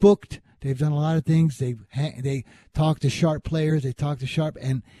booked. They've done a lot of things. They talk to sharp players. They talk to sharp,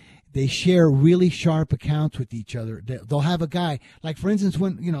 and they share really sharp accounts with each other. They'll have a guy, like for instance,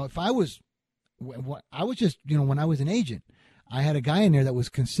 if I was just, when I was an agent, I had a guy in there that was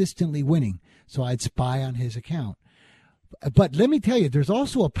consistently winning, so I'd spy on his account. But let me tell you, there's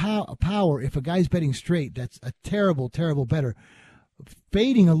also a power if a guy's betting straight. That's a terrible, terrible bettor.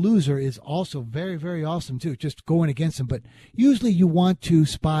 Fading a loser is also very, very awesome, too, just going against them. But usually you want to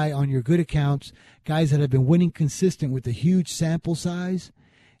spy on your good accounts, guys that have been winning consistent with a huge sample size.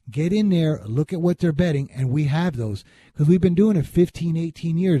 Get in there, look at what they're betting, and we have those. Because we've been doing it 15,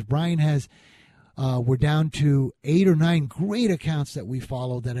 18 years. Brian has, we're down to 8 or 9 great accounts that we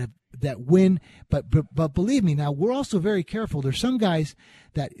follow that win. But believe me, now, we're also very careful. There's some guys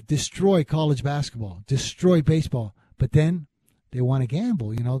that destroy college basketball, destroy baseball, but then they want to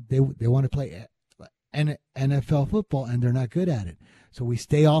gamble, they want to play NFL football, and they're not good at it. So we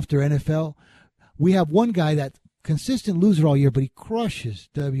stay off their NFL. We have one guy that consistent loser all year, but he crushes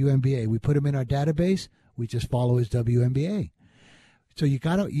WNBA. We put him in our database. We just follow his WNBA. So you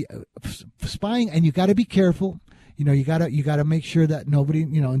got to spying, and you got to be careful. You got to make sure that nobody,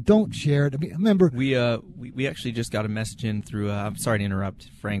 and don't share it. Remember, we actually just got a message in through. I'm sorry to interrupt,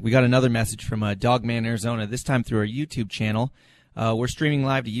 Frank. We got another message from Dogman Arizona. This time through our YouTube channel. We're streaming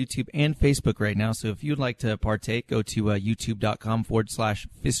live to YouTube and Facebook right now, so if you'd like to partake, go to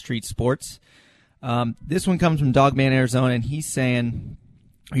youtube.com/Fifth Street Sports. This one comes from Dogman Arizona, and he said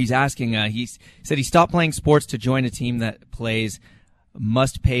he stopped playing sports to join a team that plays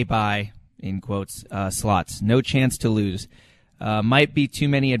must pay by, in quotes, slots. No chance to lose. Might be too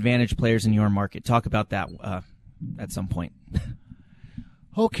many advantage players in your market. Talk about that at some point.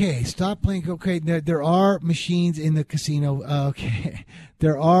 Okay, stop playing. Okay, there are machines in the casino. Okay,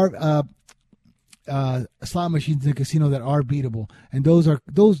 there are slot machines in the casino that are beatable, and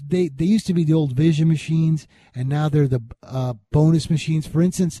they used to be the old Vision machines, and now they're the bonus machines. For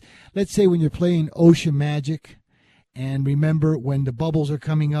instance, let's say when you're playing Ocean Magic, and remember when the bubbles are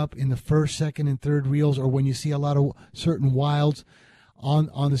coming up in the first, second, and third reels, or when you see a lot of certain wilds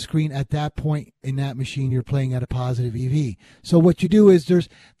on the screen, at that point in that machine, you're playing at a positive EV. So what you do is there's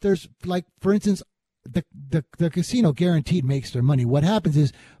like, for instance, the casino guaranteed makes their money. What happens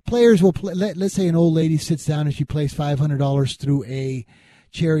is players will play. Let's say an old lady sits down and she plays $500 through a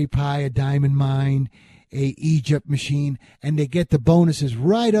Cherry Pie, a Diamond Mine, a Egypt machine, and they get the bonuses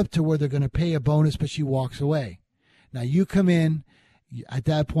right up to where they're going to pay a bonus, but she walks away. Now you come in. At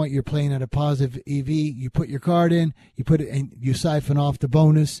that point, you're playing at a positive EV. You put your card in, you put it, and you siphon off the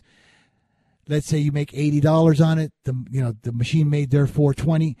bonus. Let's say you make $80 on it. The machine made their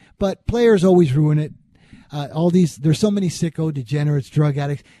 $420, but players always ruin it. There's so many sicko degenerates, drug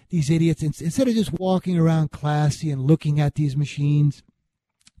addicts, these idiots. Instead of just walking around classy and looking at these machines,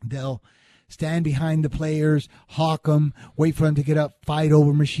 they'll stand behind the players, hawk them, wait for them to get up, fight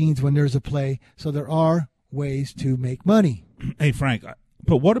over machines when there's a play. So there are ways to make money. Hey, Frank,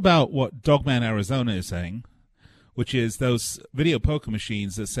 but what about what Dogman Arizona is saying, which is those video poker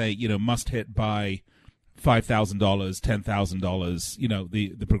machines that say, must hit by $5,000,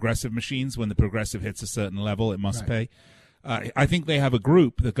 $10,000, the progressive machines, when the progressive hits a certain level, it must pay. I think they have a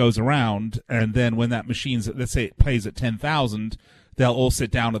group that goes around, and then when that machine's, let's say it plays at 10,000, they'll all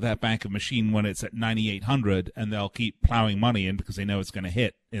sit down at that bank of machine when it's at 9,800, and they'll keep plowing money in because they know it's going to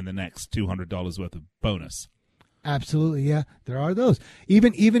hit in the next $200 worth of bonus. Absolutely, yeah. There are those.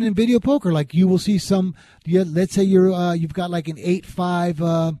 Even in video poker, like you will see some. Let's say you've got like an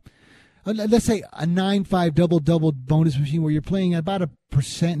 8-5. Let's say a 9-5 double bonus machine where you're playing about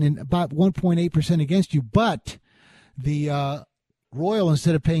 1% and about 1.8% against you, but the Royal,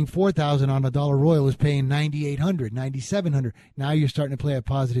 instead of paying $4,000 on a dollar Royal, is paying $9,800, $9,700. Now you're starting to play a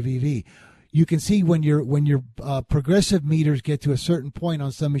positive EV. You can see when your progressive meters get to a certain point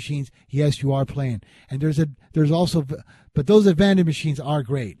on some machines, yes, you are playing. And there's also, but those advantage machines are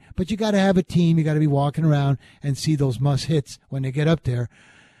great. But you got to have a team. You got to be walking around and see those must hits when they get up there.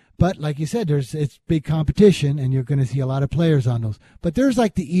 But like you said, it's big competition, and you're going to see a lot of players on those. But there's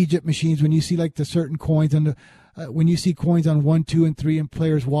like the Egypt machines when you see like the certain coins on when you see coins on 1, 2, and 3, and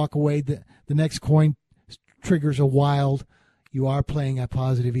players walk away, the next coin triggers a wild. You are playing at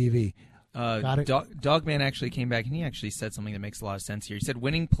positive EV. Got it? Dogman actually came back, and he actually said something that makes a lot of sense here. He said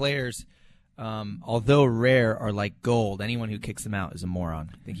winning players, although rare, are like gold. Anyone who kicks them out is a moron.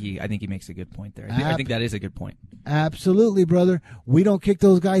 I think he makes a good point there. I think that is a good point. Absolutely, brother. We don't kick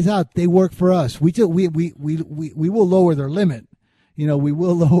those guys out. They work for us. We will lower their limit. We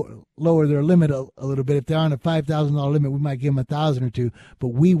will lower their limit a little bit. If they're on a $5,000 limit, we might give them $1,000 or $2.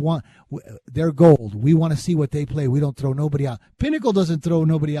 But they're gold. We want to see what they play. We don't throw nobody out. Pinnacle doesn't throw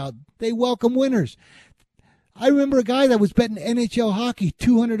nobody out. They welcome winners. I remember a guy that was betting NHL hockey,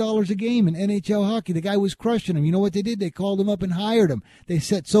 $200 a game in NHL hockey. The guy was crushing him. You know what they did? They called him up and hired him. They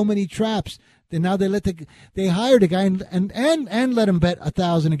set so many traps. Then now they hired a guy and let him bet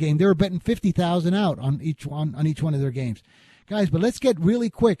 $1,000 a game. They were betting $50,000 out on each one of their games. Guys, but let's get really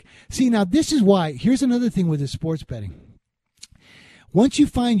quick. See, now this is why. Here's another thing with the sports betting. Once you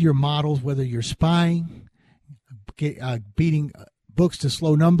find your models, whether you're spying, beating books to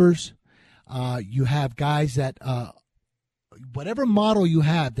slow numbers, you have guys that whatever model you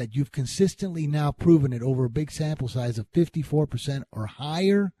have that you've consistently now proven it over a big sample size of 54% or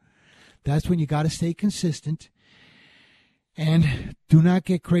higher, that's when you got to stay consistent. And do not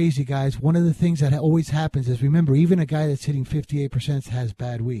get crazy, guys. One of the things that always happens is, remember, even a guy that's hitting 58% has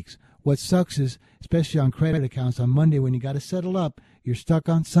bad weeks. What sucks is, especially on credit accounts, on Monday when you got to settle up, you're stuck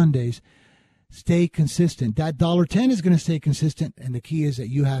on Sundays. Stay consistent. That $1.10 is going to stay consistent, and the key is that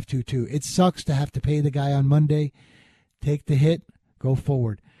you have to, too. It sucks to have to pay the guy on Monday. Take the hit. Go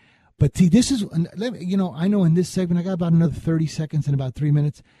forward. But see, this is, I know in this segment, I got about another 30 seconds and about 3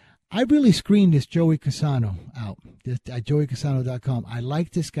 minutes. I really screened this Joey Cassano out at joeycassano.com. I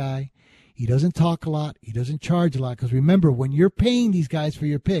like this guy. He doesn't talk a lot. He doesn't charge a lot. Because remember, when you're paying these guys for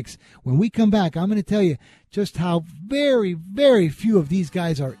your picks, when we come back, I'm going to tell you just how very, very few of these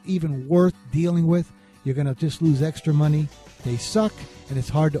guys are even worth dealing with. You're going to just lose extra money. They suck, and it's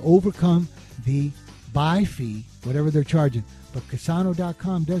hard to overcome the buy fee, whatever they're charging. But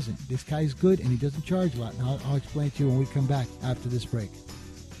Cassano.com doesn't. This guy's good, and he doesn't charge a lot. And I'll explain to you when we come back after this break.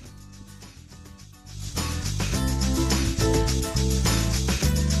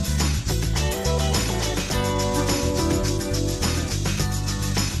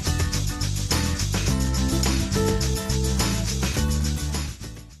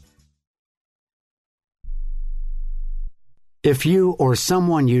 If you or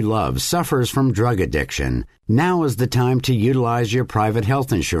someone you love suffers from drug addiction, now is the time to utilize your private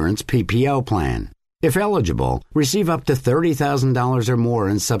health insurance PPO plan. If eligible, receive up to $30,000 or more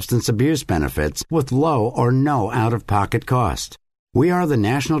in substance abuse benefits with low or no out-of-pocket cost. We are the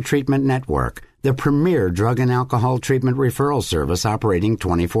National Treatment Network, the premier drug and alcohol treatment referral service operating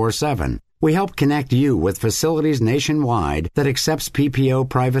 24/7. We help connect you with facilities nationwide that accepts PPO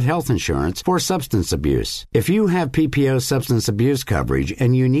private health insurance for substance abuse. If you have PPO substance abuse coverage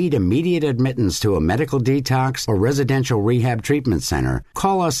and you need immediate admittance to a medical detox or residential rehab treatment center,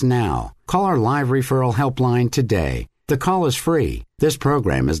 call us now. Call our live referral helpline today. The call is free. This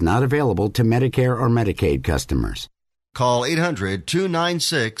program is not available to Medicare or Medicaid customers. Call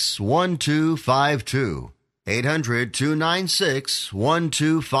 800-296-1252.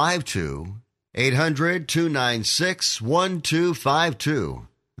 800-296-1252. 800-296-1252.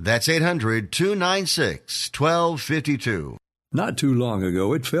 That's 800-296-1252. Not too long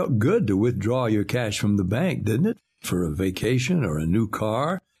ago, it felt good to withdraw your cash from the bank, didn't it? For a vacation or a new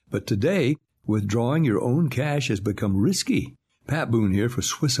car. But today, withdrawing your own cash has become risky. Pat Boone here for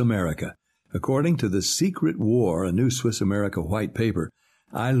Swiss America. According to The Secret War, a new Swiss America white paper,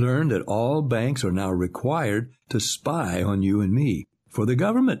 I learned that all banks are now required to spy on you and me for the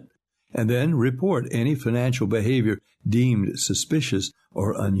government, and then report any financial behavior deemed suspicious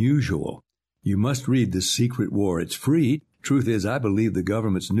or unusual. You must read The Secret War. It's free. Truth is, I believe the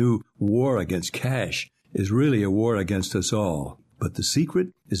government's new war against cash is really a war against us all. But the secret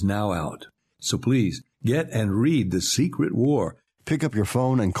is now out. So please, Get and read The Secret War. Pick up your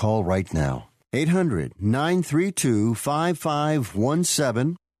phone and call right now.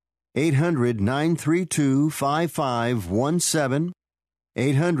 800-932-5517. 800-932-5517.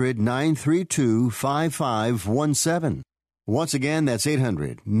 800-932-5517. Once again, that's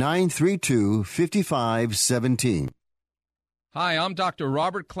 800-932-5517. Hi, I'm Dr.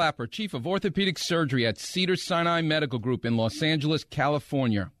 Robert Clapper, Chief of Orthopedic Surgery at Cedars-Sinai Medical Group in Los Angeles,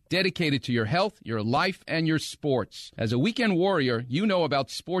 California. Dedicated to your health, your life, and your sports. As a weekend warrior, you know about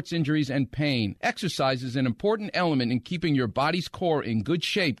sports injuries and pain. Exercise is an important element in keeping your body's core in good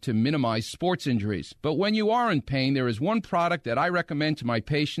shape to minimize sports injuries. But when you are in pain, there is one product that I recommend to my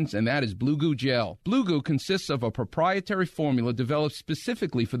patients, and that is Blue Goo Gel. Blue Goo consists of a proprietary formula developed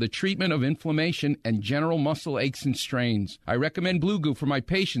specifically for the treatment of inflammation and general muscle aches and strains. I recommend Blue Goo for my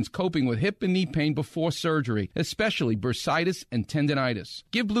patients coping with hip and knee pain before surgery, especially bursitis and tendinitis.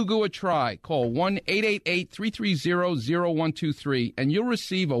 Give Blue Goo a try. Call 1-888-330-0123 and you'll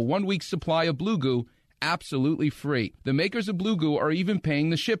receive a 1-week supply of Blue Goo absolutely free. The makers of Blue Goo are even paying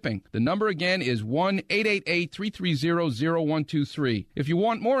the shipping. The number again is 1-888-330-0123. If you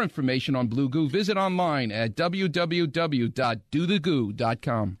want more information on Blue Goo, visit online at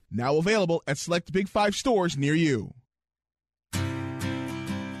www.dothegoo.com. Now available at select Big 5 stores near you.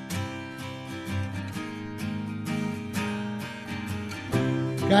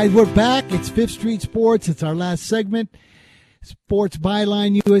 Guys, we're back. It's Fifth Street Sports. It's our last segment. Sports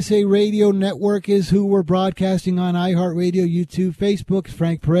Byline USA Radio Network is who we're broadcasting on. iHeartRadio, YouTube, Facebook.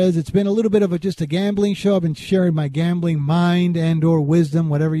 Frank Perez. It's been a little bit of just a gambling show. I've been sharing my gambling mind and or wisdom,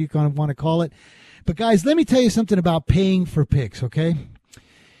 whatever you kind of want to call it. But guys, let me tell you something about paying for picks, okay?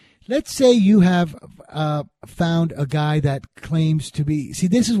 Let's say you have found a guy that claims to be... See,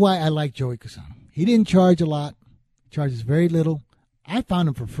 this is why I like Joey Cassano. He didn't charge a lot. Charges very little. I found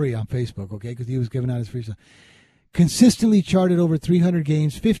him for free on Facebook, okay, because he was giving out his free stuff. Consistently charted over 300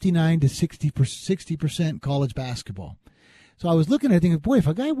 games, 59 to 60% college basketball. So I was looking at it thinking, boy, if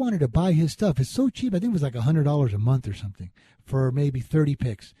a guy wanted to buy his stuff, it's so cheap. I think it was like $100 a month or something for maybe 30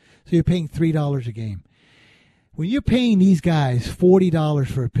 picks. So you're paying $3 a game. When you're paying these guys $40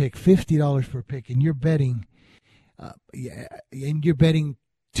 for a pick, $50 for a pick, and you're betting, $200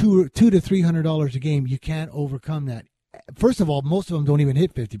 to $300 a game, you can't overcome that. First of all, most of them don't even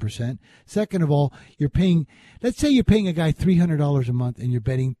hit 50%. Second of all, you're paying, let's say you're paying a guy $300 a month and you're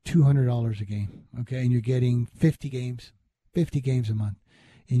betting $200 a game, okay, and you're getting 50 games a month,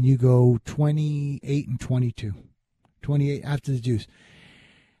 and you go 28 and 22, 28 after the juice.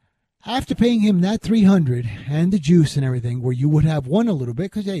 After paying him that $300 and the juice and everything, where you would have won a little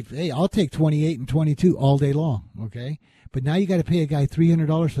bit, because hey, I'll take 28 and 22 all day long, okay? But now you got to pay a guy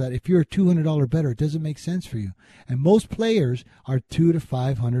 $300 for that. If you're a $200 bettor, it doesn't make sense for you. And most players are $200 to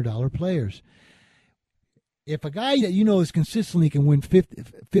 $500 players. If a guy that you know is consistently can win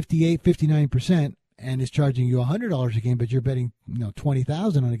 58, 59% and is charging you $100 a game, but you're betting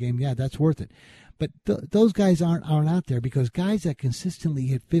 $20,000 on a game, yeah, that's worth it. But those guys aren't out there, because guys that consistently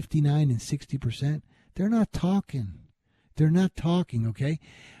hit 59 and 60%, they're not talking. They're not talking, okay?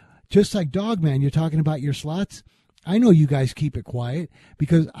 Just like Dogman, you're talking about your slots. I know you guys keep it quiet,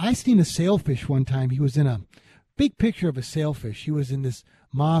 because I seen a sailfish one time. He was in a big picture of a sailfish. He was in this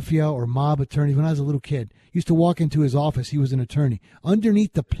mafia or mob attorney when I was a little kid. Used to walk into his office. He was an attorney.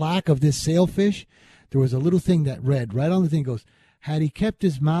 Underneath the plaque of this sailfish, there was a little thing that read, right on the thing, goes, had he kept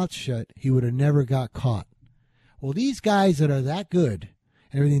his mouth shut, he would have never got caught. Well, these guys that are that good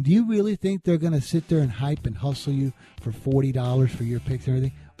and everything, do you really think they're going to sit there and hype and hustle you for $40 for your picks and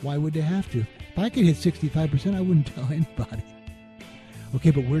everything? Why would they have to? If I could hit 65%, I wouldn't tell anybody.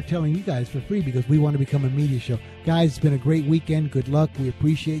 Okay, but we're telling you guys for free because we want to become a media show. Guys, it's been a great weekend. Good luck. We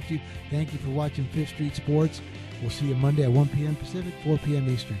appreciate you. Thank you for watching Fifth Street Sports. We'll see you Monday at 1 p.m. Pacific, 4 p.m.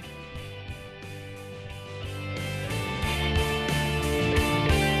 Eastern.